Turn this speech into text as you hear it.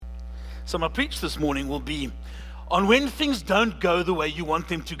So my preach this morning will be on when things don't go the way you want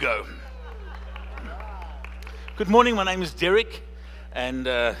them to go. Good morning, my name is Derek, and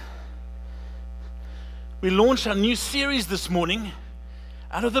we launched our new series this morning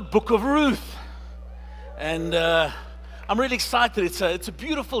out of the book of Ruth. And I'm really excited. It's a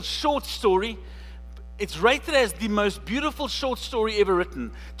beautiful short story. It's rated as the most beautiful short story ever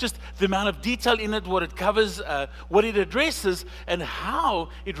written. Just the amount of detail in it, what it covers, what it addresses, and how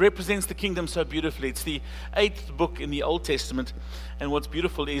it represents the kingdom so beautifully. It's the 8th book in the Old Testament. And what's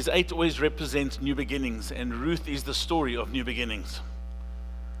beautiful is 8 always represents new beginnings. And Ruth is the story of new beginnings.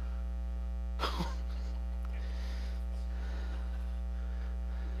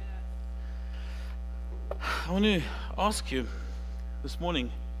 I want to ask you this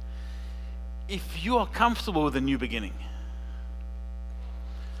morning, if you are comfortable with a new beginning.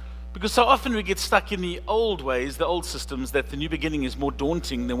 Because so often we get stuck in the old ways, the old systems, that the new beginning is more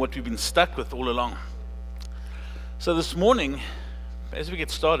daunting than what we've been stuck with all along. So this morning, as we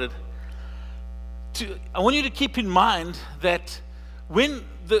get started, I want you to keep in mind that when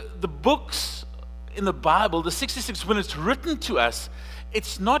the books in the Bible, the 66, when it's written to us,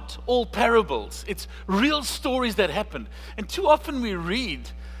 it's not all parables. It's real stories that happened. And too often we read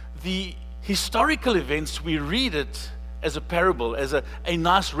the historical events, we read it as a parable, as a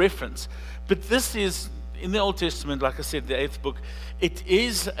nice reference. But this is, in the Old Testament, like I said, the 8th book, it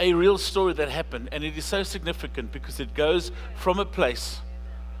is a real story that happened. And it is so significant because it goes from a place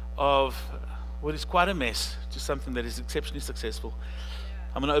of what is quite a mess to something that is exceptionally successful.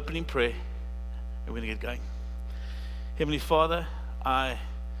 I'm going to open in prayer and we're going to get going. Heavenly Father, I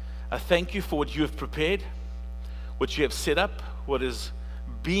thank you for what you have prepared, what you have set up, what has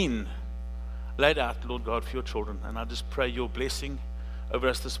been laid out, Lord God, for your children. And I just pray your blessing over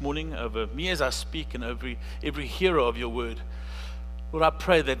us this morning, over me as I speak, and over every hearer of your word. Lord, I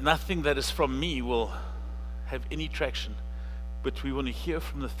pray that nothing that is from me will have any traction, but we want to hear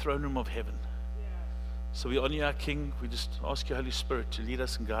from the throne room of heaven. So we honor our King. We just ask your Holy Spirit to lead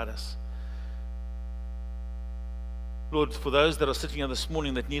us and guide us. Lord, for those that are sitting here this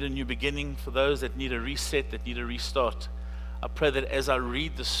morning that need a new beginning, for those that need a reset, that need a restart, I pray that as I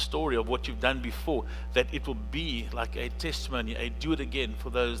read the story of what you've done before, that it will be like a testimony, a do it again for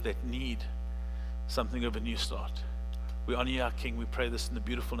those that need something of a new start. We honor you, our King. We pray this in the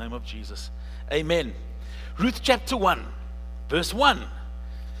beautiful name of Jesus. Amen. Ruth chapter 1, verse 1.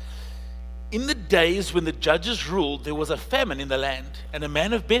 In the days when the judges ruled, there was a famine in the land, and a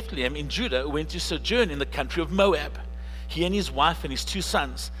man of Bethlehem in Judah went to sojourn in the country of Moab, he and his wife and his 2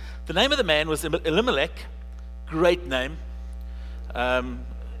 sons. The name of the man was Elimelech. Great name.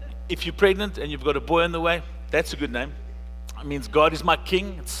 If you're pregnant and you've got a boy on the way, that's a good name. It means God is my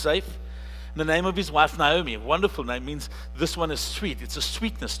king. It's safe. And the name of his wife, Naomi, a wonderful name, means this one is sweet. It's a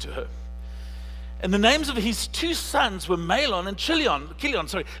sweetness to her. And the names of his 2 sons were Mahlon and Chilion.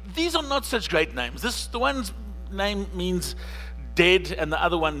 These are not such great names. The one's name means dead, and the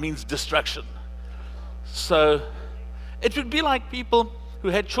other one means destruction. So it would be like people who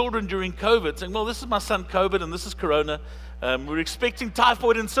had children during COVID saying, well, this is my son COVID and this is Corona. We're expecting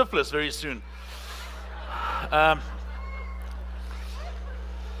typhoid and syphilis very soon.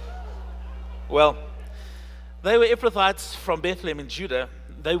 Well, they were Ephrathites from Bethlehem in Judah.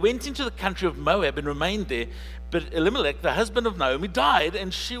 They went into the country of Moab and remained there. But Elimelech, the husband of Naomi, died,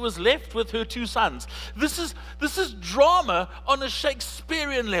 and she was left with her 2 sons. This is drama on a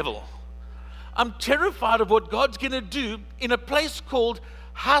Shakespearean level. I'm terrified of what God's going to do in a place called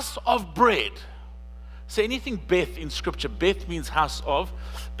House of Bread. So anything Beth in Scripture, Beth means house of,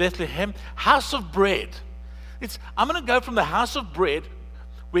 Bethlehem, house of bread. I'm going to go from the house of bread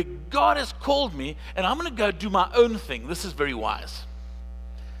where God has called me, and I'm going to go do my own thing. This is very wise.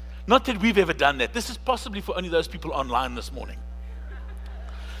 Not that we've ever done that. This is possibly for only those people online this morning.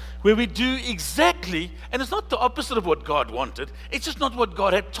 Where we do exactly, and it's not the opposite of what God wanted, it's just not what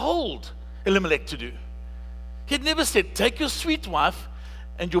God had told Elimelech to do. He had never said, take your sweet wife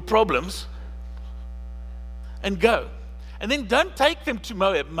and your problems and go. And then don't take them to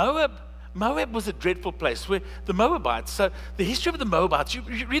Moab. Moab was a dreadful place where the Moabites, so the history of the Moabites, you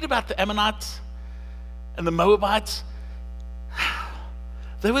read about the Ammonites and the Moabites.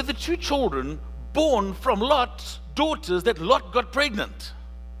 They were the 2 children born from Lot's daughters that Lot got pregnant.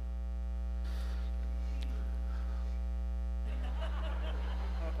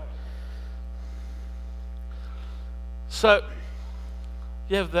 So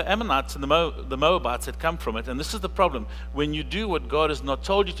you have the Ammonites and the Moabites that come from it, and this is the problem. When you do what God has not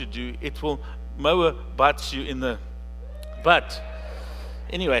told you to do, it will Moabite you in the butt.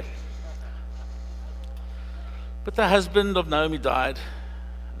 Anyway, but the husband of Naomi died.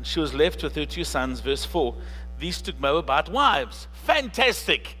 and she was left with her 2 sons. Verse 4, these took Moabite wives.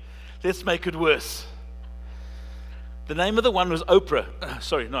 Fantastic. Let's make it worse. The name of the one was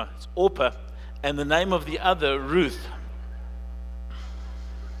it's Orpah, and the name of the other Ruth.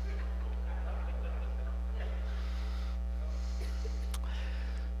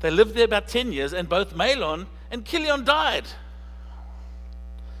 They lived there about 10 years, and both Mahlon and Chilion died.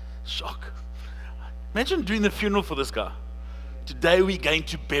 Shock. Imagine doing the funeral for this guy. Today we're going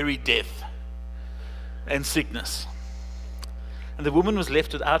to bury death and sickness. And the woman was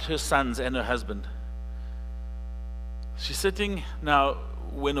left without her sons and her husband. She's sitting now.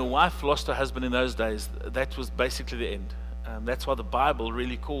 When a wife lost her husband in those days, that was basically the end. That's why the Bible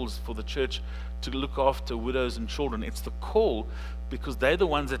really calls for the church to look after widows and children. It's the call, because they're the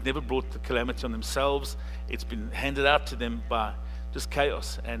ones that never brought the calamity on themselves. It's been handed out to them by just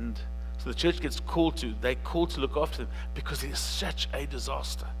chaos. And so the church gets called to, they're called to look after them, because it is such a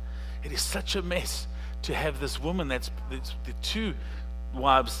disaster. It is such a mess to have this woman that's the 2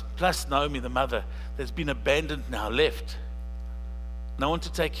 wives plus Naomi, the mother, that's been abandoned now, left. No one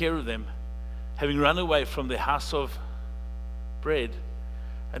to take care of them, having run away from their house of bread,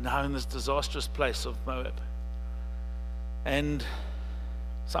 and now in this disastrous place of Moab. And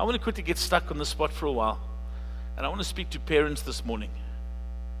so I want to quickly get stuck on this spot for a while, and I want to speak to parents this morning.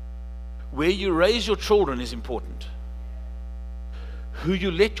 Where you raise your children is important. Who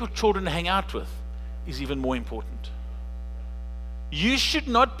you let your children hang out with is even more important. You should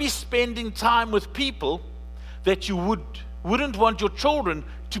not be spending time with people that you wouldn't want your children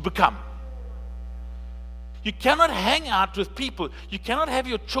to become. You cannot hang out with people. You cannot have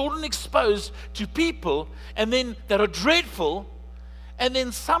your children exposed to people and then that are dreadful, and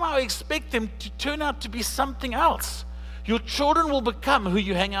then somehow expect them to turn out to be something else. Your children will become who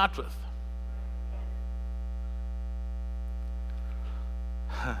you hang out with.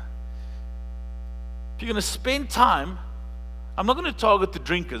 If you're going to spend time, I'm not going to target the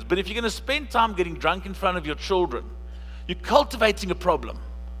drinkers, but if you're going to spend time getting drunk in front of your children, you're cultivating a problem.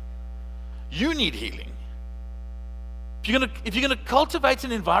 You need healing. If you're going to cultivate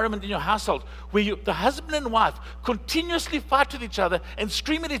an environment in your household where the husband and wife continuously fight with each other and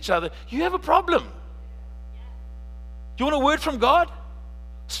scream at each other, you have a problem. You want a word from God?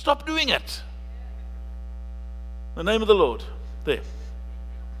 Stop doing it. In the name of the Lord. There.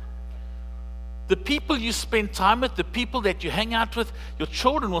 The people you spend time with, the people that you hang out with, your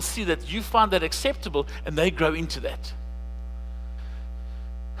children will see that you find that acceptable, and they grow into that.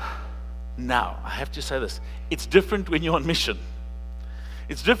 Now, I have to say this. It's different when you're on mission.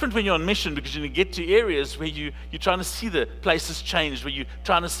 It's different when you're on mission, because you get to areas where you're trying to see the places change, where you're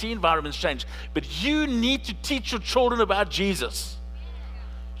trying to see environments change. But you need to teach your children about Jesus.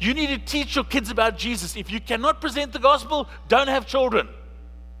 You need to teach your kids about Jesus. If you cannot present the gospel, don't have children.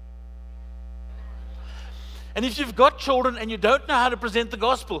 And if you've got children and you don't know how to present the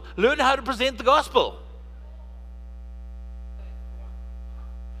gospel, learn how to present the gospel.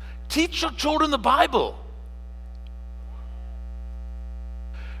 Teach your children the Bible.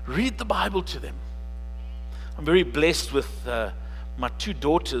 Read the Bible to them. I'm very blessed with my 2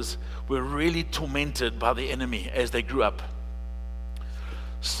 daughters were really tormented by the enemy as they grew up.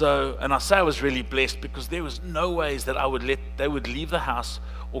 So, and I say I was really blessed because there was no ways that they would leave the house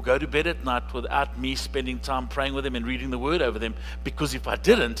or go to bed at night without me spending time praying with them and reading the word over them, because if I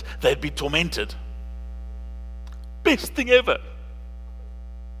didn't, they'd be tormented. Best thing ever.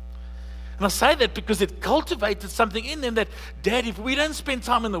 And I say that because it cultivated something in them that, Dad, if we don't spend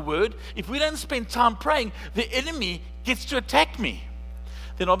time in the word, if we don't spend time praying, the enemy gets to attack me.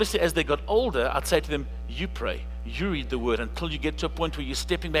 Then obviously as they got older, I'd say to them, you pray, you read the word, until you get to a point where you're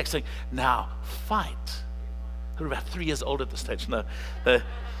stepping back saying, now fight. They're about 3 years old at this stage. No, they're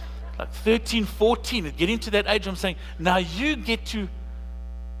like 13, 14, getting to that age. I'm saying, now you get to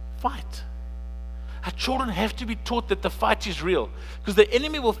fight. Our children have to be taught that the fight is real, because the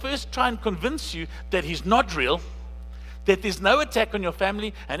enemy will first try and convince you that he's not real, that there's no attack on your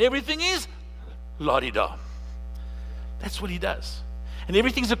family, and everything is la-di-da. That's what he does. And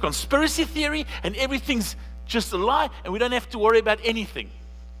everything's a conspiracy theory, and everything's just a lie, and we don't have to worry about anything.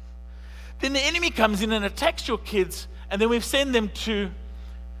 Then the enemy comes in and attacks your kids, and then we send them to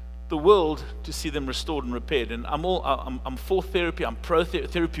the world to see them restored and repaired. And I'm for therapy. I'm pro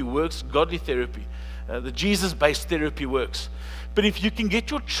therapy works, godly therapy. The Jesus-based therapy works. But if you can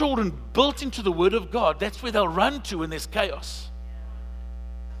get your children built into the Word of God, that's where they'll run to when there's chaos.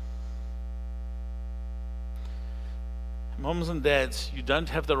 Moms and dads, you don't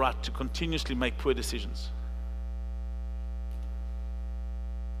have the right to continuously make poor decisions.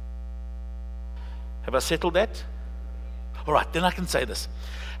 Have I settled that? All right, then I can say this.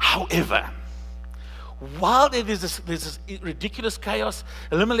 However, while there's this ridiculous chaos,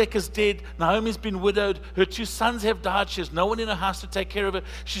 Elimelech is dead, Naomi's been widowed, her 2 sons have died, she has no one in her house to take care of her,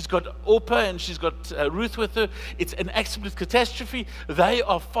 she's got Orpah and she's got Ruth with her, it's an absolute catastrophe, they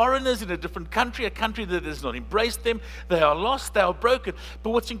are foreigners in a different country, a country that has not embraced them, they are lost, they are broken.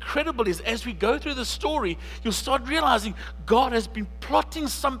 But what's incredible is as we go through the story, you'll start realizing God has been plotting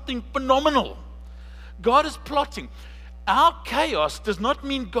something phenomenal. God is plotting. Our chaos does not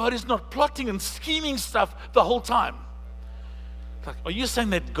mean God is not plotting and scheming stuff the whole time. Like, are you saying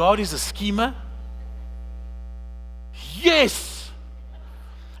that God is a schemer? Yes.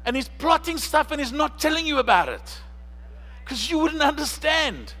 And he's plotting stuff and he's not telling you about it because you wouldn't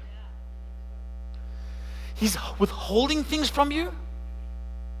understand. He's withholding things from you.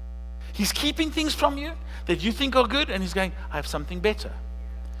 He's keeping things from you that you think are good, and he's going, I have something better.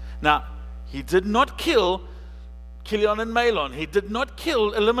 Now, he did not kill Kilion and Mahlon. He did not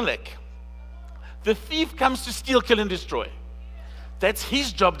kill Elimelech. The thief comes to steal, kill, and destroy. That's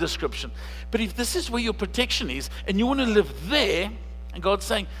his job description. But if this is where your protection is, and you want to live there, and God's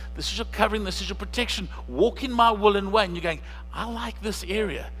saying, this is your covering, this is your protection, walk in my will and way, and you're going, I like this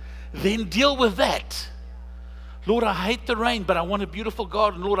area, then deal with that. Lord, I hate the rain, but I want a beautiful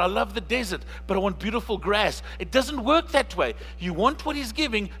garden. Lord, I love the desert, but I want beautiful grass. It doesn't work that way. You want what he's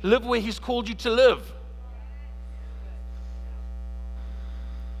giving, live where he's called you to live.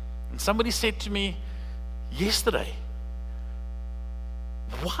 And somebody said to me yesterday,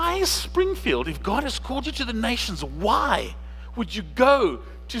 why Springfield? If God has called you to the nations, why would you go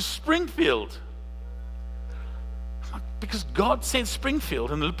to Springfield? Because God said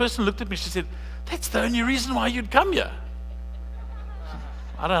Springfield. And the person looked at me, she said, that's the only reason why you'd come here.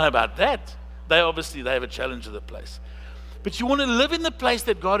 I don't know about that. They have a challenge of the place. But you want to live in the place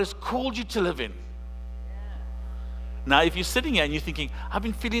that God has called you to live in. Now, if you're sitting here and you're thinking, I've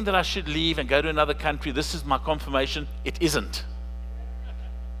been feeling that I should leave and go to another country, this is my confirmation, it isn't.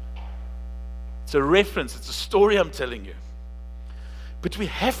 It's a reference, it's a story I'm telling you. But we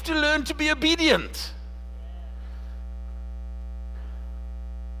have to learn to be obedient.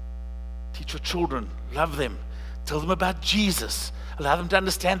 Teach your children, love them, tell them about Jesus, allow them to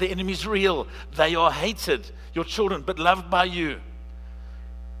understand the enemy is real. They are hated, your children, but loved by you.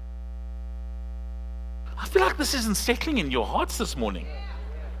 I feel like this isn't settling in your hearts this morning.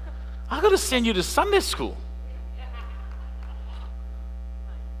 I've got to send you to Sunday school.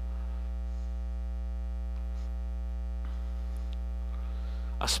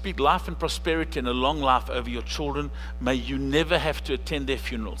 I speak life and prosperity and a long life over your children. May you never have to attend their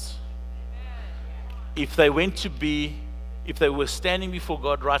funerals. If they were standing before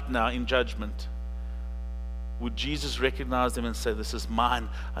God right now in judgment, would Jesus recognize them and say, this is mine,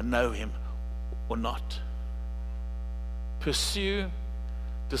 I know him, or not? Pursue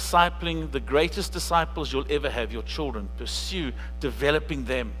discipling the greatest disciples you'll ever have, your children. Pursue developing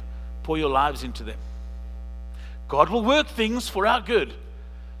them. Pour your lives into them. God will work things for our good,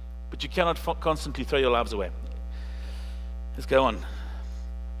 but you cannot constantly throw your lives away. Let's go on.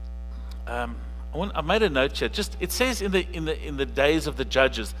 I made a note here. It says in the days of the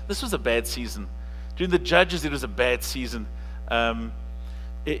judges. This was a bad season. During the judges, it was a bad season.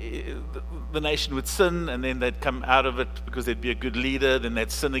 The nation would sin, and then they'd come out of it because they'd be a good leader. Then they'd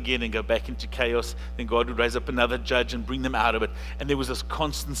sin again and go back into chaos. Then God would raise up another judge and bring them out of it. And there was this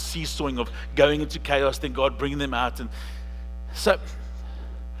constant seesawing of going into chaos, then God bringing them out. And so,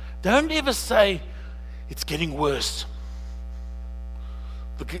 don't ever say it's getting worse.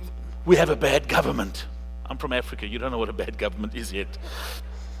 We have a bad government. I'm from Africa. You don't know what a bad government is yet.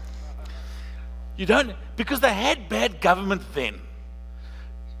 You don't, because they had bad government then.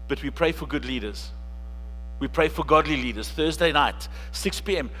 But we pray for good leaders. We pray for godly leaders. Thursday night, 6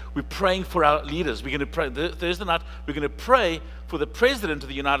 p.m., we're praying for our leaders. We're going to pray. Thursday night, we're going to pray for the President of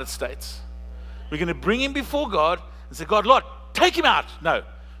the United States. We're going to bring him before God and say, God, Lord, take him out. No.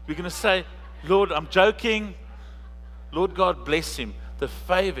 We're going to say, Lord, I'm joking. Lord God, bless him. The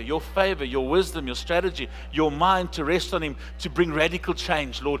favor, your wisdom, your strategy, your mind to rest on him, to bring radical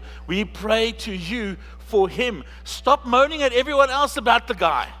change, Lord. We pray to you for him. Stop moaning at everyone else about the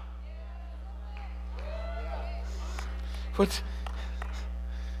guy. What?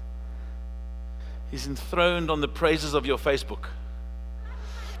 He's enthroned on the praises of your Facebook.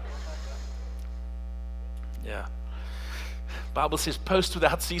 Yeah. Bible says post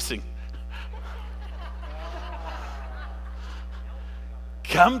without ceasing.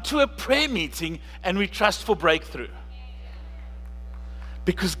 Come to a prayer meeting and we trust for breakthrough.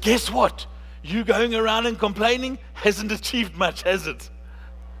 Because guess what? You going around and complaining hasn't achieved much, has it?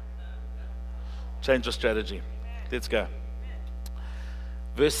 Change your strategy. Let's go.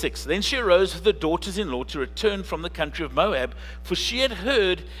 Verse 6, then she arose with her daughters-in-law to return from the country of Moab, for she had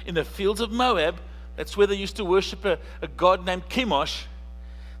heard in the fields of Moab, that's where they used to worship a god named Chemosh,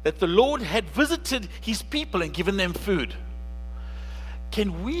 that the Lord had visited his people and given them food.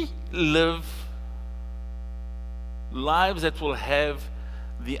 Can we live lives that will have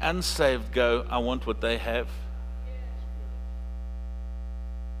the unsaved go, I want what they have?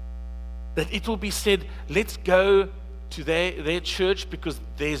 That it will be said, let's go to their church because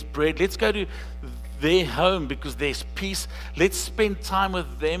there's bread. Let's go to their home because there's peace. Let's spend time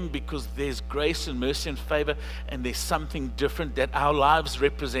with them because there's grace and mercy and favor, and there's something different, that our lives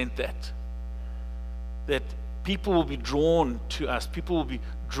represent that. That people will be drawn to us. People will be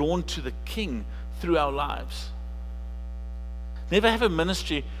drawn to the King through our lives. Never have a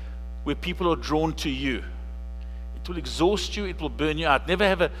ministry where people are drawn to you. It will exhaust you. It will burn you out. Never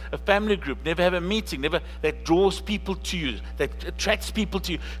have a family group. Never have a meeting. Never that draws people to you, that attracts people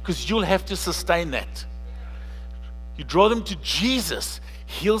to you, because you'll have to sustain that. You draw them to Jesus,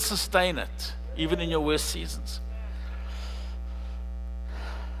 he'll sustain it, even in your worst seasons.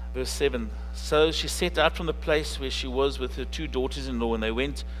 Verse 7, so she set out from the place where she was with her 2 daughters-in-law, and they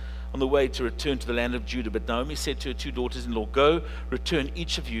went on the way to return to the land of Judah. But Naomi said to her 2 daughters-in-law, go, return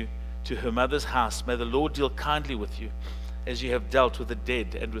each of you to her mother's house. May the Lord deal kindly with you, as you have dealt with the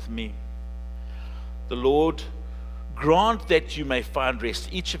dead and with me. The Lord grant that you may find rest,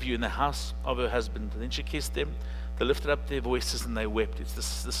 each of you, in the house of her husband. And then she kissed them. They lifted up their voices and they wept. It's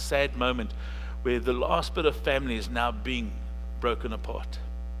this sad moment where the last bit of family is now being broken apart.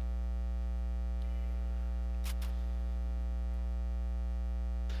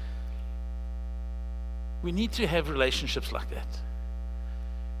 We need to have relationships like that.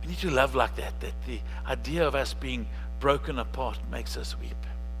 We need to love like that, that the idea of us being broken apart makes us weep.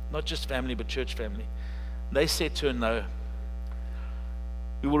 Not just family, but church family. They said to her, no,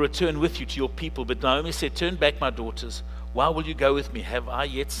 we will return with you to your people. But Naomi said, turn back, my daughters. Why will you go with me? Have I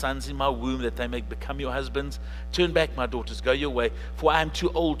yet sons in my womb that they may become your husbands? Turn back, my daughters, go your way, for I am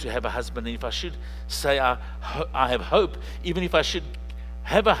too old to have a husband. And if I should say I have hope, even if I should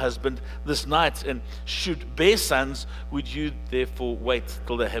have a husband this night and should bear sons, would you therefore wait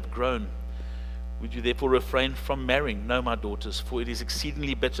till they have grown? Would you therefore refrain from marrying? No, my daughters, for it is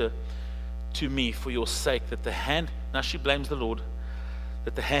exceedingly better to me for your sake that the hand, now she blames the Lord,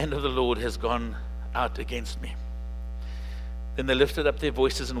 that the hand of the Lord has gone out against me. Then they lifted up their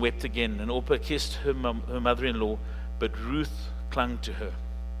voices and wept again, and Orpah kissed her mother-in-law, but Ruth clung to her.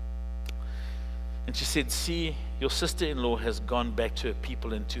 And she said, see, your sister-in-law has gone back to her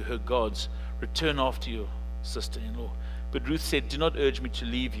people and to her gods. Return after your sister-in-law. But Ruth said, do not urge me to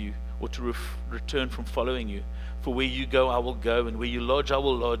leave you or to return from following you. For where you go, I will go, and where you lodge, I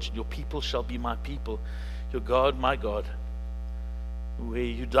will lodge, and your people shall be my people, your God, my God. Where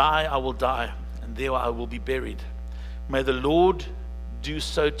you die, I will die, and there I will be buried. May the Lord do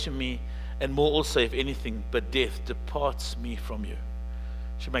so to me, and more also, if anything but death departs me from you.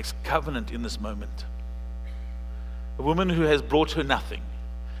 She makes covenant in this moment. A woman who has brought her nothing,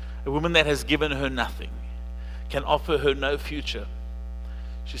 a woman that has given her nothing, can offer her no future.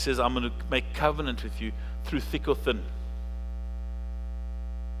 She says, I'm going to make covenant with you through thick or thin.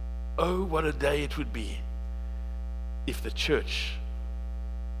 Oh, what a day it would be if the church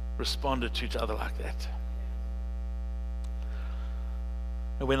responded to each other like that.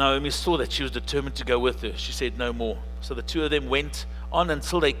 And when Naomi saw that, she was determined to go with her. She said no more. So the 2 of them went on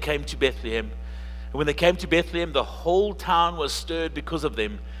until they came to Bethlehem. And when they came to Bethlehem, the whole town was stirred because of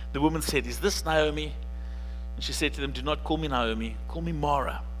them. The woman said, is this Naomi? And she said to them, do not call me Naomi, call me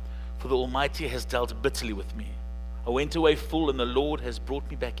Mara, for the Almighty has dealt bitterly with me. I went away full, and the Lord has brought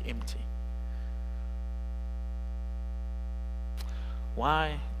me back empty.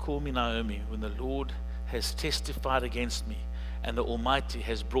 Why call me Naomi when the Lord has testified against me, and the Almighty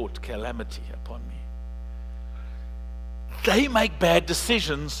has brought calamity upon me? They make bad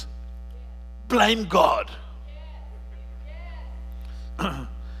decisions, blame God.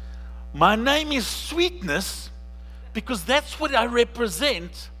 My name is sweetness because that's what I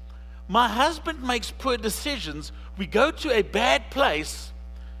represent. My husband makes poor decisions. We go to a bad place.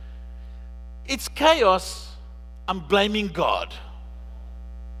 It's chaos. I'm blaming God.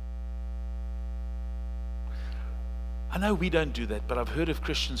 I know we don't do that, but I've heard of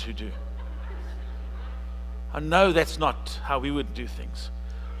Christians who do. I know that's not how we would do things.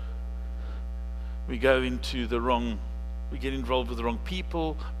 We go into the wrong, we get involved with the wrong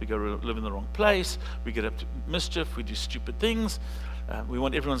people, we go live in the wrong place, we get up to mischief, we do stupid things, we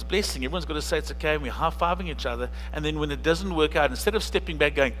want everyone's blessing, everyone's got to say it's okay, and we're high-fiving each other, and then when it doesn't work out, instead of stepping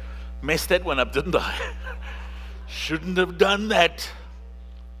back going, messed that one up, didn't I? Shouldn't have done that.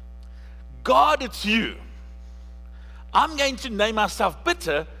 God, it's you. I'm going to name myself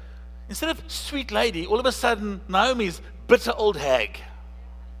bitter. Instead of sweet lady, all of a sudden, Naomi's bitter old hag.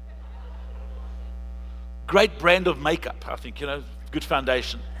 Great brand of makeup, I think, good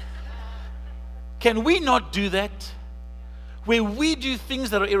foundation. Can we not do that? Where we do things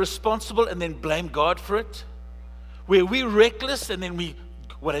that are irresponsible and then blame God for it? Where we're reckless and then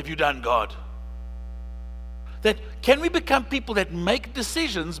what have you done, God? Can we become people that make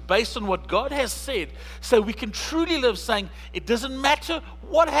decisions based on what God has said, so we can truly live saying, it doesn't matter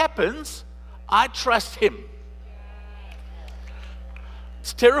what happens, I trust Him.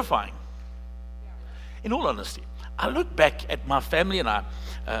 It's terrifying. In all honesty, I look back at my family and I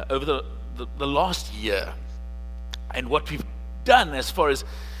over the last year and what we've done as far as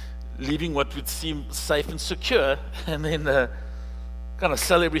leaving what would seem safe and secure and then kind of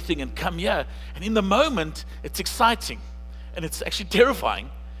sell everything and come here. And in the moment, it's exciting and it's actually terrifying.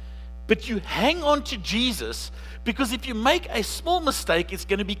 But you hang on to Jesus, because if you make a small mistake, it's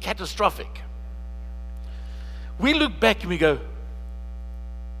going to be catastrophic. We look back and we go,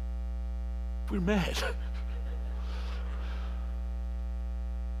 we're mad.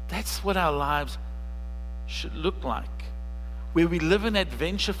 That's what our lives should look like. Where we live an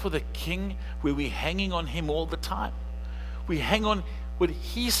adventure for the King, where we're hanging on Him all the time. We hang on what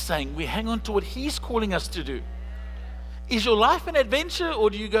He's saying. We hang on to what He's calling us to do. Is your life an adventure, or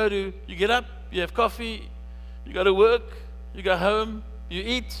do you get up, you have coffee, you go to work, you go home, you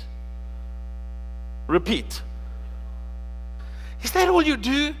eat, repeat? Is that all you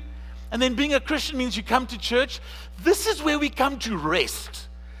do? And then being a Christian means you come to church? This is where we come to rest.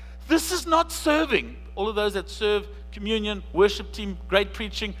 This is not serving. All of those that serve, communion, worship team, great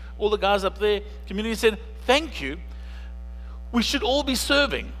preaching, all the guys up there, community said, thank you. We should all be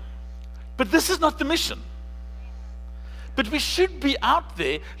serving. But this is not the mission. But we should be out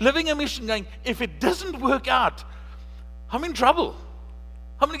there living a mission going, if it doesn't work out, I'm in trouble.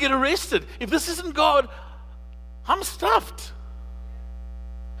 I'm going to get arrested. If this isn't God, I'm stuffed.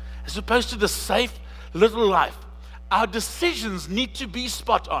 As opposed to the safe little life, our decisions need to be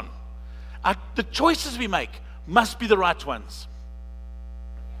spot on. The choices we make must be the right ones.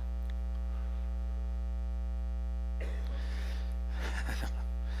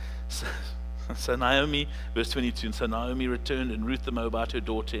 So Naomi, verse 22, and so Naomi returned, and Ruth the Moabite, her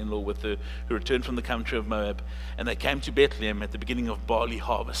daughter-in-law, with her, who returned from the country of Moab, and they came to Bethlehem at the beginning of barley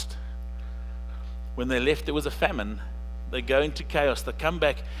harvest. When they left, there was a famine. They go into chaos, they come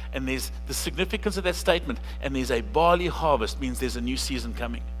back, and there's the significance of that statement, and there's a barley harvest, means there's a new season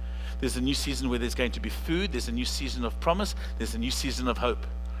coming. There's a new season where there's going to be food, there's a new season of promise, there's a new season of hope.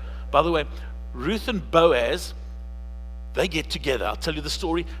 By the way, Ruth and Boaz, they get together. I'll tell you the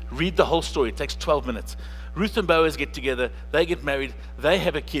story. Read the whole story. It takes 12 minutes. Ruth and Boaz get together. They get married. They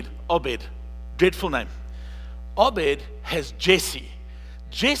have a kid, Obed. Dreadful name. Obed has Jesse.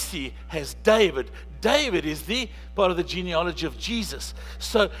 Jesse has David. David is the part of the genealogy of Jesus.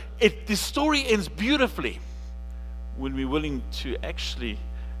 So this story ends beautifully when we're willing to actually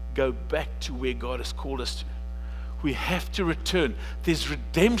go back to where God has called us to. We have to return. There's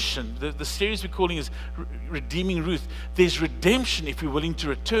redemption. The series we're calling is Redeeming Ruth. There's redemption if we're willing to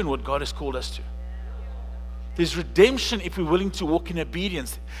return what God has called us to. There's redemption if we're willing to walk in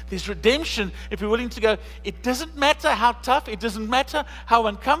obedience. There's redemption if we're willing to go, it doesn't matter how tough, it doesn't matter how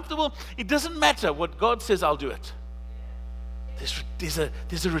uncomfortable, it doesn't matter what God says, I'll do it. There's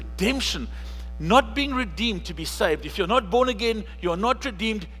a redemption. Not being redeemed to be saved. If you're not born again, you're not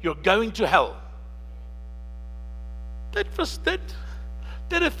redeemed, you're going to hell. That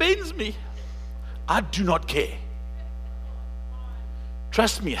offends me. I do not care.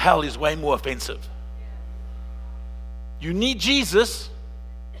 Trust me, hell is way more offensive. You need Jesus.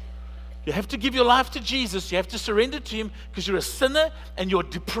 You have to give your life to Jesus. You have to surrender to Him, because you're a sinner and you're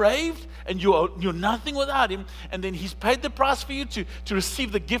depraved and you're nothing without Him. And then He's paid the price for you to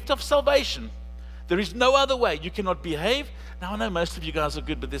receive the gift of salvation. There is no other way. You cannot behave. Now, I know most of you guys are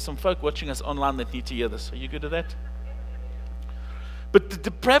good, but there's some folk watching us online that need to hear this. Are you good at that? But the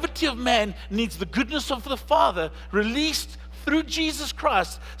depravity of man needs the goodness of the Father released through Jesus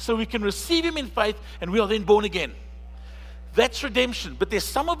Christ, so we can receive Him in faith and we are then born again. That's redemption. But there's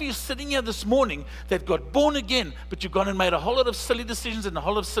some of you sitting here this morning that got born again, but you've gone and made a whole lot of silly decisions and a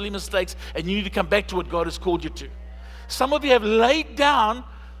whole lot of silly mistakes, and you need to come back to what God has called you to. Some of you have laid down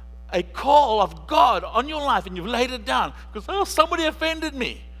a call of God on your life, and you've laid it down because, somebody offended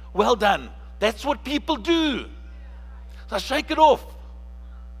me. Well done. That's what people do. So shake it off.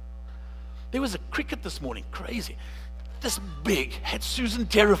 There was a cricket this morning, crazy. This big, had Susan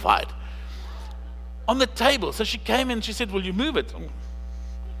terrified. On the table. So she came in and she said, will you move it?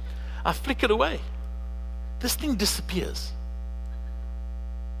 I flick it away. This thing disappears.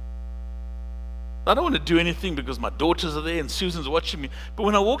 I don't want to do anything because my daughters are there and Susan's watching me. But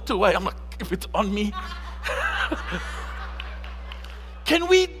when I walked away, I'm like, if it's on me. Can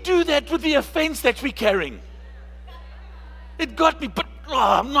we do that with the offense that we're carrying? It got me, but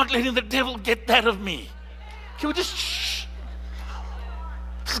I'm not letting the devil get that of me. Can we just shh?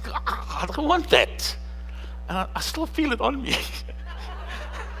 I don't want that. And I still feel it on me.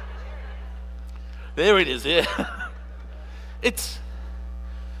 There it is, yeah.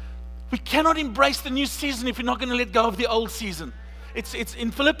 We cannot embrace the new season if we're not going to let go of the old season. It's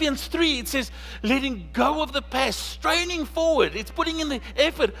in Philippians 3, it says, letting go of the past, straining forward. It's putting in the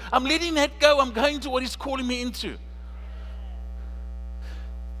effort. I'm letting that go. I'm going to what He's calling me into.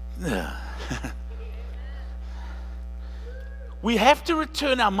 We have to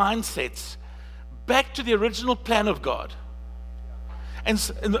return our mindsets back to the original plan of God. And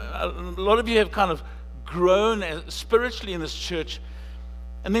a lot of you have kind of grown spiritually in this church,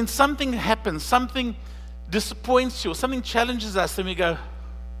 and then something happens, something disappoints you, or something challenges us, and we go,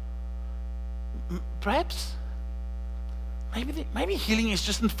 perhaps, maybe healing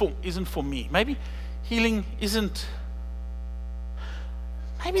isn't for me. Maybe healing isn't.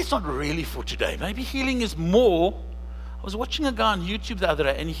 Maybe it's not really for today. Maybe healing is more. I was watching a guy on YouTube the other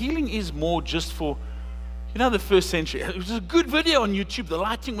day, and healing is more just for, the first century. It was a good video on YouTube. The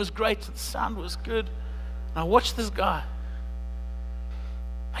lighting was great. The sound was good. And I watched this guy.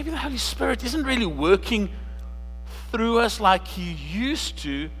 Maybe the Holy Spirit isn't really working through us like He used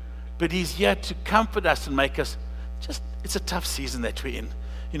to, but He's here to comfort us and make us it's a tough season that we're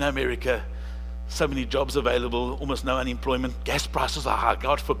in. America, so many jobs available, almost no unemployment. Gas prices are high.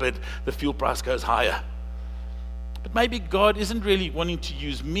 God forbid the fuel price goes higher. But maybe God isn't really wanting to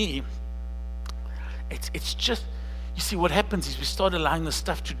use me. It's just, you see, what happens is we start allowing the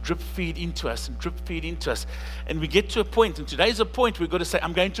stuff to drip feed into us and drip feed into us. And we get to a point, and today's a point we've got to say,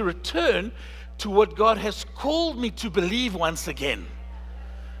 I'm going to return to what God has called me to believe once again.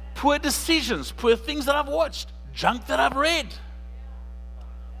 Poor decisions, poor things that I've watched, junk that I've read.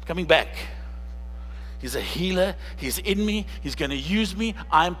 Coming back. He's a healer. He's in me. He's going to use me.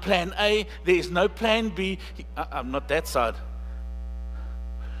 I'm plan A. There is no plan B. I'm not that side.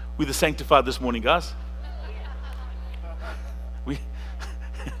 We're the sanctified this morning, guys.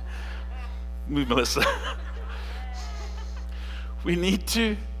 Move, Melissa. We need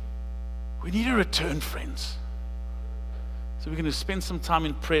to return, friends. So we're going to spend some time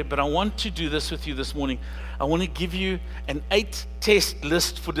in prayer, but I want to do this with you this morning. I want to give you an 8-test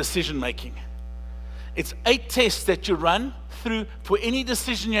list for decision making. It's 8 tests that you run through for any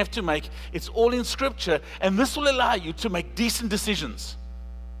decision you have to make. It's all in Scripture, and this will allow you to make decent decisions.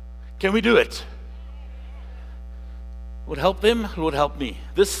 Can we do it? Lord, help them. Lord, help me.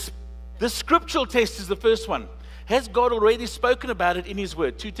 This scriptural test is the first one. Has God already spoken about it in His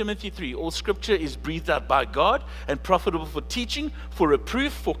Word? 2 Timothy 3. All Scripture is breathed out by God and profitable for teaching, for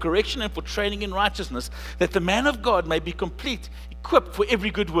reproof, for correction, and for training in righteousness, that the man of God may be complete, equipped for every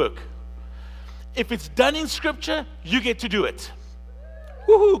good work. If it's done in Scripture, you get to do it.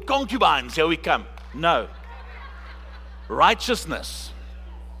 Woohoo, concubines, here we come. No. Righteousness.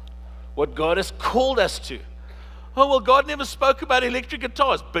 What God has called us to. Oh, well, God never spoke about electric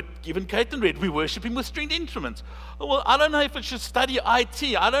guitars, but given Kate and Red, we worship Him with stringed instruments. Oh, well, I don't know if I should study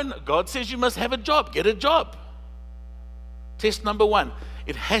IT. God says you must have a job. Get a job. Test number 1.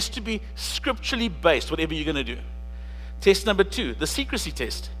 It has to be scripturally based, whatever you're going to do. Test number 2, the secrecy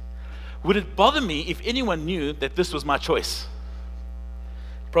test. Would it bother me if anyone knew that this was my choice?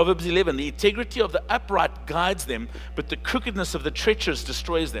 Proverbs 11, the integrity of the upright guides them, but the crookedness of the treacherous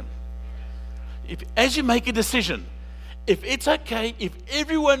destroys them. As you make a decision, if it's okay, if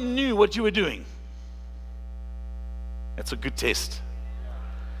everyone knew what you were doing, that's a good test.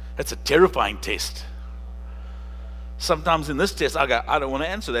 That's a terrifying test. Sometimes in this test, I go, I don't want to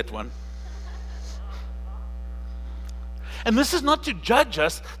answer that one. And this is not to judge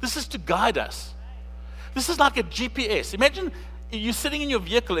us, this is to guide us. This is like a GPS. Imagine you're sitting in your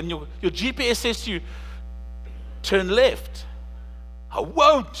vehicle and your GPS says to you, turn left. I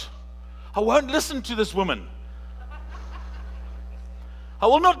won't listen to this woman. I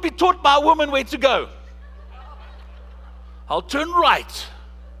will not be taught by a woman where to go. I'll turn right.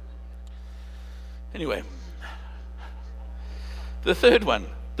 Anyway, the third one,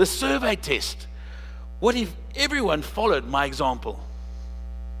 the survey test. What if everyone followed my example?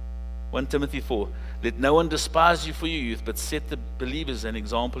 1 Timothy 4, let no one despise you for your youth, but set the believers an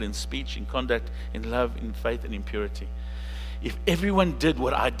example in speech, in conduct, in love, in faith, and in purity. If everyone did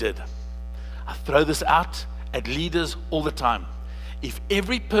what I did, I throw this out at leaders all the time. If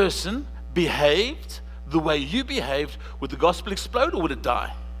every person behaved the way you behaved, would the gospel explode or would it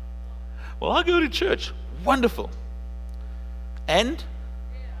die? Well, I go to church. Wonderful. And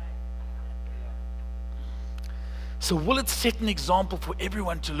so will it set an example for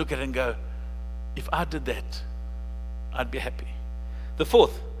everyone to look at and go, if I did that, I'd be happy. The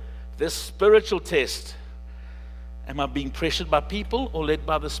fourth, the spiritual test. Am I being pressured by people or led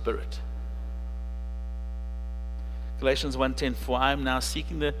by the Spirit? Galatians 1:10, for am I now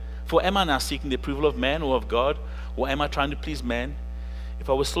seeking the approval of man or of God, or am I trying to please man? If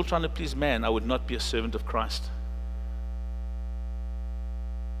I was still trying to please man, I would not be a servant of Christ.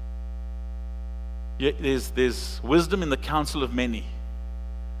 Yeah, there's wisdom in the counsel of many,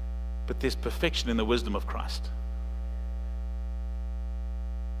 but there's perfection in the wisdom of Christ.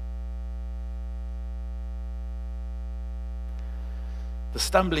 The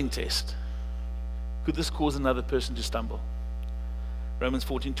stumbling test. Could this cause another person to stumble? Romans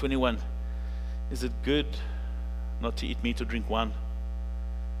 14:21. Is it good not to eat meat or drink wine,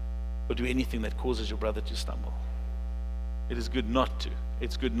 or do anything that causes your brother to stumble? It is good not to.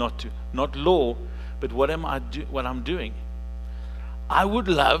 It's good not to. Not law, but what I'm doing. I would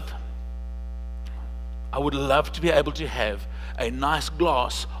love to be able to have a nice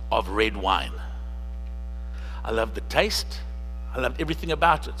glass of red wine. I love the taste. I love everything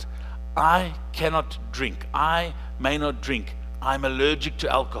about it. I cannot drink. I may not drink. I'm allergic to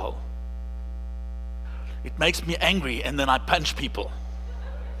alcohol. It makes me angry and then I punch people.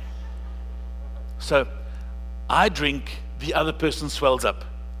 So I drink, the other person swells up.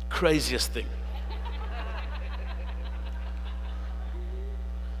 Craziest thing.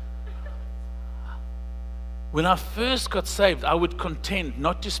 When I first got saved, I would contend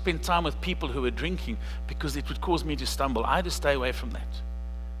not to spend time with people who were drinking because it would cause me to stumble. I had to stay away from that.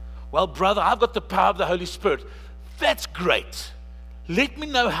 Well, brother, I've got the power of the Holy Spirit. That's great. Let me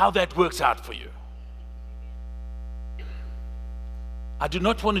know how that works out for you. I do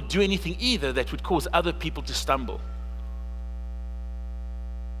not want to do anything either that would cause other people to stumble.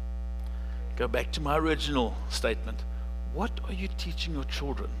 Go back to my original statement. What are you teaching your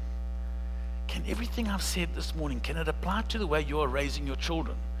children? Can everything I've said this morning, can it apply to the way you are raising your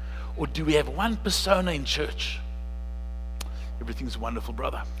children? Or do we have one persona in church? Everything's wonderful,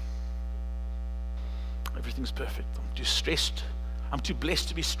 brother. Everything's perfect. I'm too stressed. I'm too blessed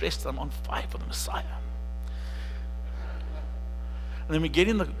to be stressed. I'm on fire for the Messiah. And then we get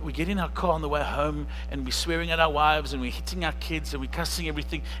in our car on the way home and we're swearing at our wives and we're hitting our kids and we're cussing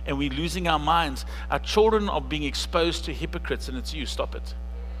everything and we're losing our minds. Our children are being exposed to hypocrites, and it's you. Stop it.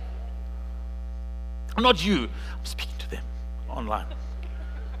 Not you. I'm speaking to them online.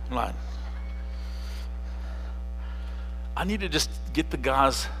 I need to just get the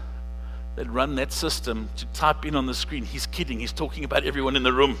guys that run that system to type in on the screen. He's kidding. He's talking about everyone in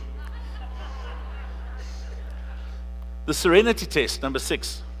the room. The serenity test, number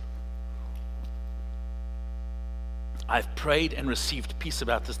 6. I've prayed and received peace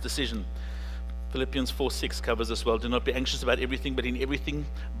about this decision. Philippians 4:6 covers this well. Do not be anxious about everything, but in everything,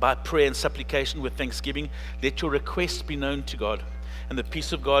 by prayer and supplication with thanksgiving, let your requests be known to God. And the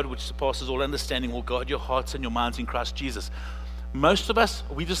peace of God, which surpasses all understanding, will guard your hearts and your minds in Christ Jesus. Most of us,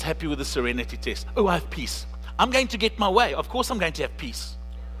 we're just happy with the serenity test. Oh, I have peace. I'm going to get my way. Of course I'm going to have peace.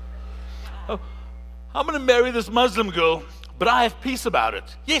 Oh, I'm going to marry this Muslim girl, but I have peace about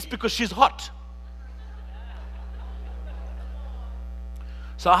it. Yes, because she's hot.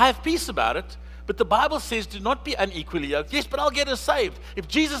 So I have peace about it. But the Bible says do not be unequally yoked. Yes, but I'll get her saved. If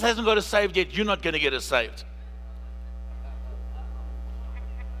Jesus hasn't got her saved yet, you're not going to get her saved.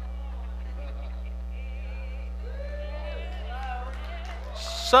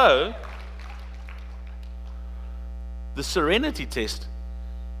 So, the serenity test,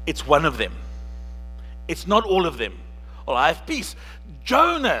 it's one of them. It's not all of them. Well, I have peace.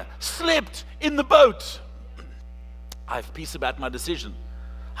 Jonah slept in the boat. I have peace about my decision.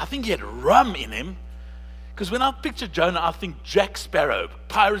 I think he had rum in him, because when I picture Jonah, I think Jack Sparrow,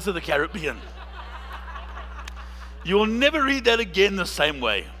 Pirates of the Caribbean. You will never read that again the same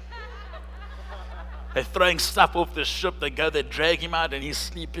way. They're throwing stuff off the ship. They drag him out, and he's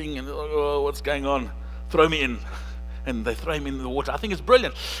sleeping, and oh, what's going on? Throw me in. And they throw him in the water. I think it's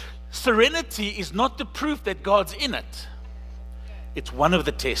brilliant. Serenity is not the proof that God's in it. It's one of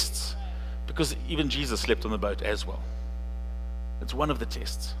the tests, because even Jesus slept on the boat as well. It's one of the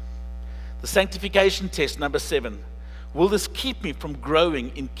tests. The sanctification test, number 7. Will this keep me from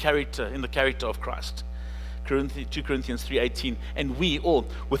growing in character, in the character of Christ? 2 Corinthians 3:18, and we all,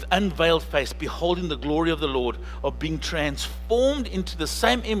 with unveiled face, beholding the glory of the Lord, are being transformed into the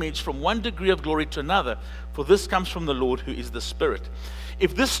same image from one degree of glory to another, for this comes from the Lord who is the Spirit.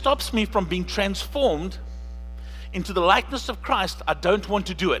 If this stops me from being transformed into the likeness of Christ, I don't want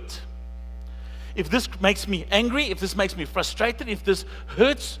to do it. If this makes me angry, if this makes me frustrated, if this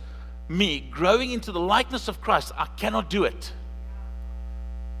hurts me growing into the likeness of Christ, I cannot do it.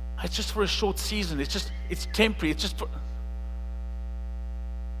 It's just for a short season. It's temporary.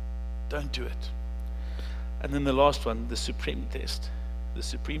 Don't do it. And then the last one, the supreme test. The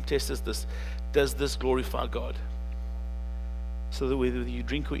supreme test is this: does this glorify God? So that whether you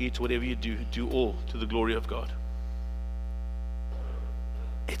drink or eat, whatever you do, do all to the glory of God.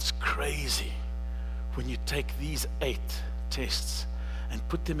 It's crazy when you take these 8 tests and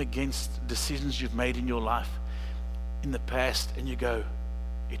put them against decisions you've made in your life in the past, and you go,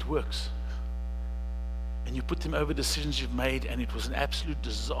 it works. And you put them over decisions you've made and it was an absolute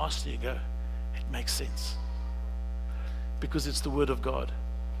disaster, you go, it makes sense. Because it's the Word of God.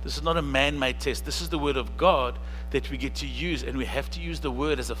 This is not a man-made test. This is the Word of God that we get to use, and we have to use the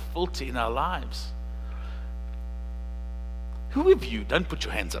Word as a filter in our lives. Who of you, don't put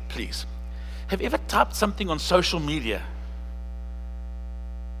your hands up please, have ever typed something on social media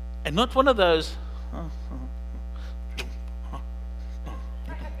and not one of those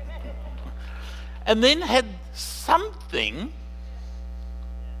and then had something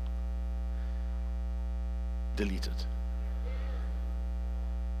deleted?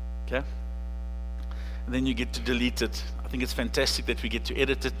 Okay? And then you get to delete it. I think it's fantastic that we get to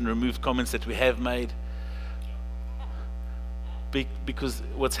edit it and remove comments that we have made. Because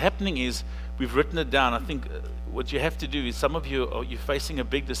what's happening is we've written it down. I think what you have to do is, some of you you're facing a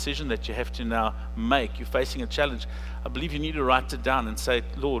big decision that you have to now make. You're facing a challenge. I believe you need to write it down and say,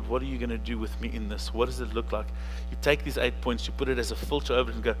 Lord, what are you going to do with me in this? What does it look like? You take these 8 points, you put it as a filter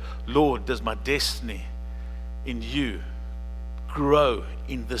over it and go, Lord, does my destiny in you grow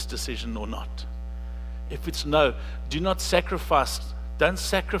in this decision or not? If it's no, don't sacrifice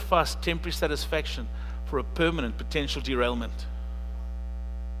temporary satisfaction for a permanent potential derailment.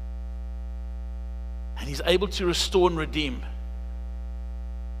 And He's able to restore and redeem.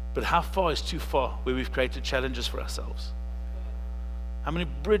 But how far is too far where we've created challenges for ourselves? How many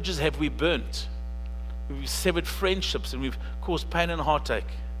bridges have we burnt? We've severed friendships and we've caused pain and heartache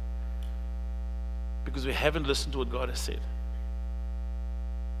because we haven't listened to what God has said.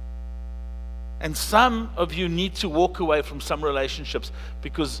 And some of you need to walk away from some relationships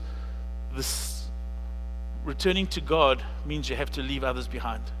because this returning to God means you have to leave others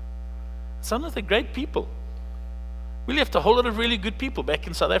behind. Some of them are great people. We left a whole lot of really good people back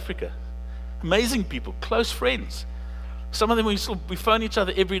in South Africa. Amazing people, close friends. Some of them we phone each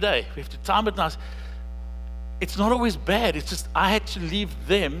other every day. We have to time it nice. It's not always bad. It's just I had to leave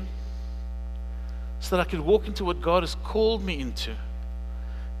them so that I could walk into what God has called me into.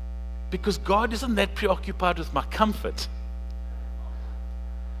 Because God isn't that preoccupied with my comfort.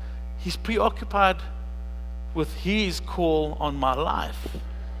 He's preoccupied with His call on my life.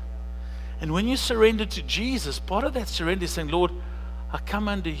 And when you surrender to Jesus, part of that surrender is saying, Lord, I come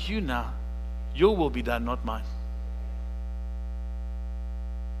under you now. Your will be done, not mine.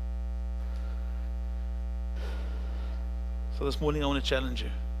 So this morning I want to challenge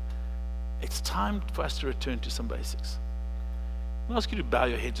you. It's time for us to return to some basics. I'll ask you to bow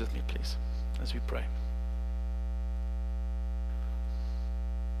your heads with me, please, as we pray.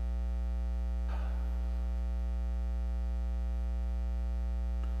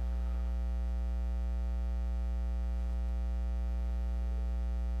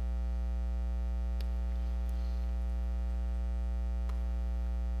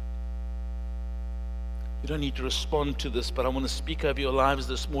 You don't need to respond to this, but I want to speak over your lives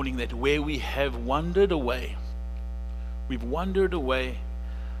this morning that where we have wandered away, we've wandered away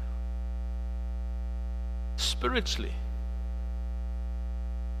spiritually.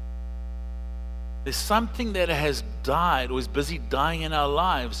 There's something that has died or is busy dying in our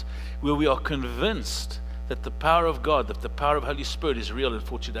lives where we are convinced that the power of God, that the power of Holy Spirit is real and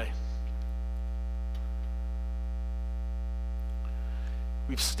for today.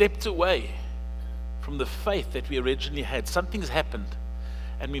 We've stepped away from the faith that we originally had. Something's happened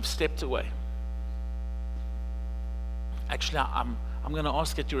and we've stepped away. Actually, I'm going to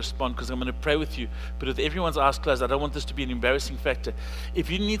ask that you respond because I'm going to pray with you. But with everyone's eyes closed, I don't want this to be an embarrassing factor.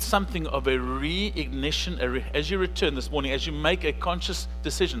 If you need something of a reignition, as you return this morning, as you make a conscious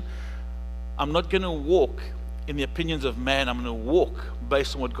decision, I'm not going to walk in the opinions of man. I'm going to walk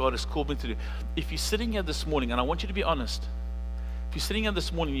based on what God has called me to do. If you're sitting here this morning, and I want you to be honest, if you're sitting here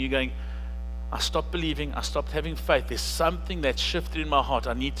this morning and you're going, I stopped believing. I stopped having faith. There's something that shifted in my heart.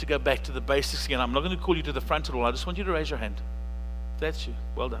 I need to go back to the basics again. I'm not going to call you to the front at all. I just want you to raise your hand. That's you.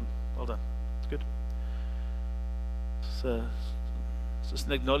 Well done. Well done. It's good. So it's just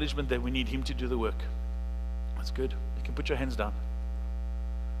an acknowledgement that we need Him to do the work. That's good. You can put your hands down.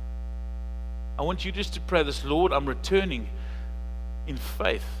 I want you just to pray this. Lord, I'm returning in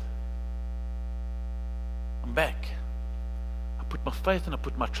faith. I'm back. I put my faith and I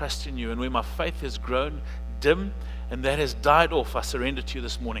put my trust in you. And where my faith has grown dim and that has died off, I surrender to you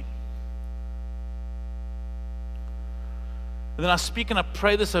this morning. And then I speak and I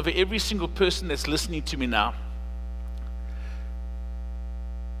pray this over every single person that's listening to me now.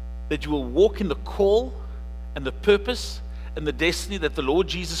 That you will walk in the call and the purpose and the destiny that the Lord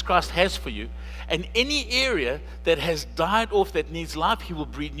Jesus Christ has for you. And any area that has died off that needs life, He will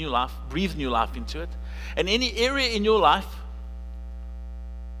breathe new life into it. And any area in your life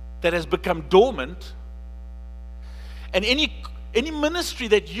that has become dormant, and any ministry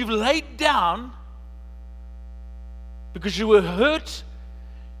that you've laid down because you were hurt,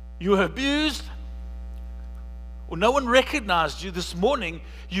 you were abused, or no one recognized you, this morning,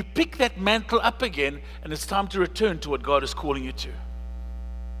 you pick that mantle up again, and it's time to return to what God is calling you to.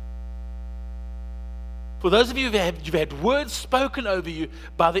 For those of you you've had words spoken over you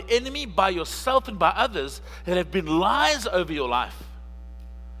by the enemy, by yourself, and by others that have been lies over your life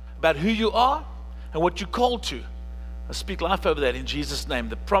about who you are and what you're called to. I speak life over that in Jesus' name,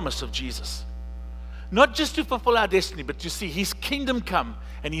 the promise of Jesus. Not just to fulfill our destiny, but to see His kingdom come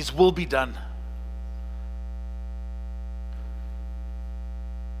and His will be done.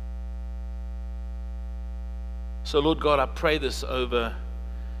 So, Lord God, I pray this over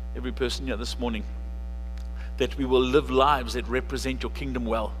every person here this morning, that we will live lives that represent your kingdom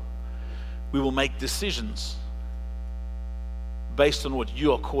well. We will make decisions based on what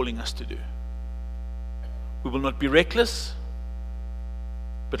you are calling us to do. We will not be reckless,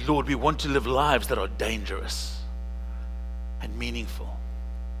 but Lord, we want to live lives that are dangerous and meaningful,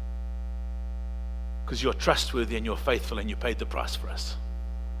 because you're trustworthy and you're faithful and you paid the price for us.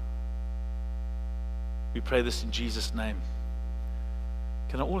 We pray this in Jesus' name.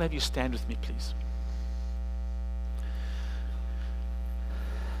 Can I all have you stand with me, please?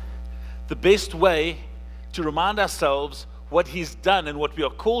 The best way to remind ourselves what He's done and what we are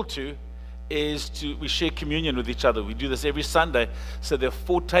called to is we share communion with each other. We do this every Sunday. So there are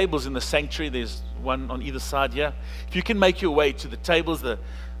 4 tables in the sanctuary. There's one on either side here. If you can make your way to the tables,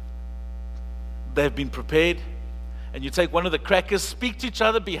 they've been prepared. And you take one of the crackers, speak to each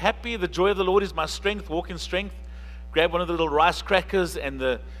other, be happy. The joy of the Lord is my strength. Walk in strength. Grab one of the little rice crackers and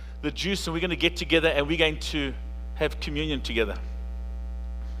the juice, and we're going to get together and we're going to have communion together.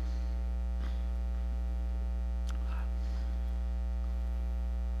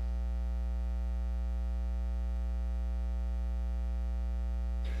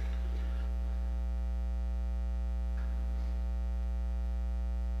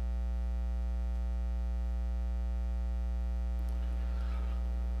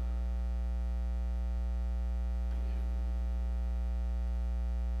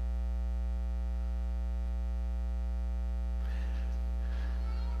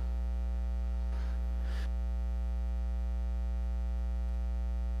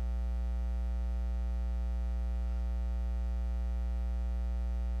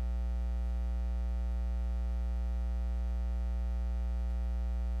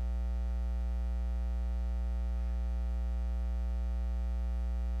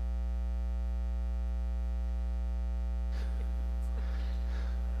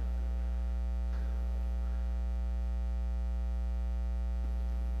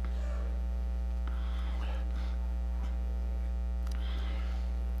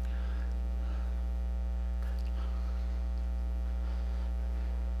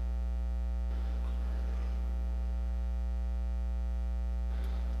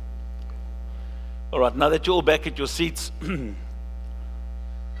 All right, now that you're all back at your seats,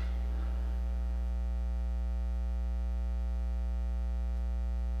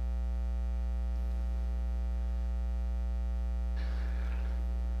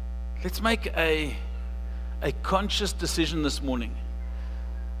 let's make a conscious decision this morning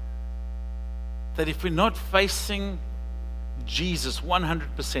that if we're not facing Jesus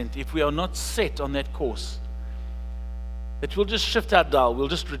 100%, if we are not set on that course, that we'll just shift our dial, we'll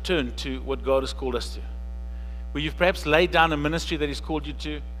just return to what God has called us to. Where you've perhaps laid down a ministry that He's called you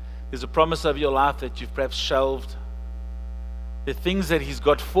to, there's a promise of your life that you've perhaps shelved. There are things that He's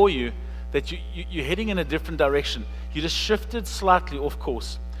got for you that you're heading in a different direction. You just shifted slightly off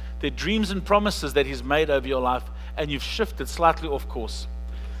course. There are dreams and promises that He's made over your life, and you've shifted slightly off course.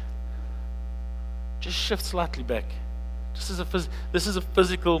 just shift slightly back. This is a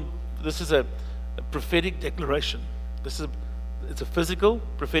physical, this is a prophetic declaration. It's a physical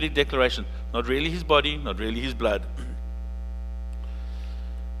prophetic declaration. Not really his body, not really his blood.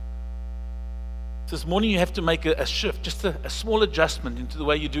 This morning you have to make a shift, just a small adjustment into the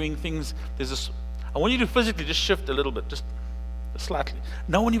way you're doing things. I want you to physically just shift a little bit, just slightly.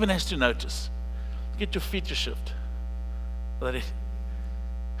 No one even has to notice. Get your feet to shift.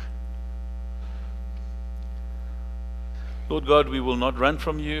 Lord God, we will not run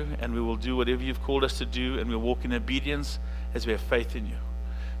from you, and we will do whatever you've called us to do, and we'll walk in obedience as we have faith in you.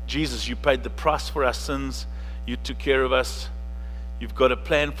 Jesus, you paid the price for our sins. You took care of us. You've got a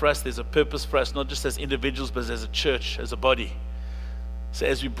plan for us. There's a purpose for us, not just as individuals, but as a church, as a body. So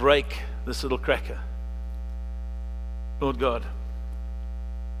as we break this little cracker, Lord God,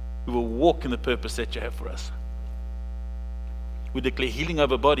 we will walk in the purpose that you have for us. We declare healing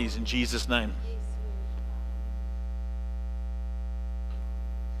over bodies in Jesus' name.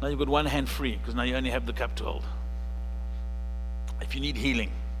 Now you've got one hand free, because now you only have the cup to hold. If you need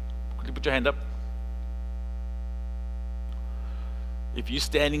healing, quickly put your hand up. If you're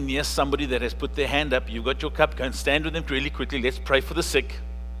standing near somebody that has put their hand up, you've got your cup, go and stand with them really quickly. Let's pray for the sick.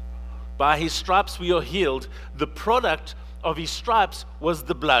 By his stripes we are healed. The product of his stripes was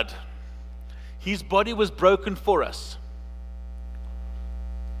the blood. His body was broken for us.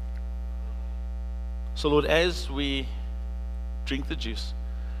 So Lord, as we drink the juice,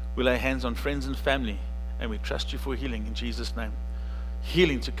 we lay hands on friends and family, and we trust you for healing in Jesus' name.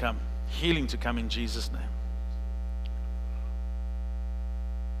 Healing to come in Jesus' name.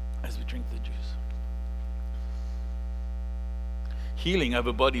 As we drink the juice. Healing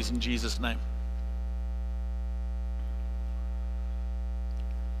over bodies in Jesus' name.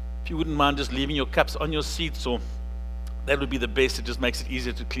 If you wouldn't mind just leaving your cups on your seats, or that would be the best. It just makes it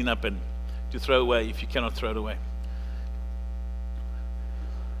easier to clean up and to throw away if you cannot throw it away.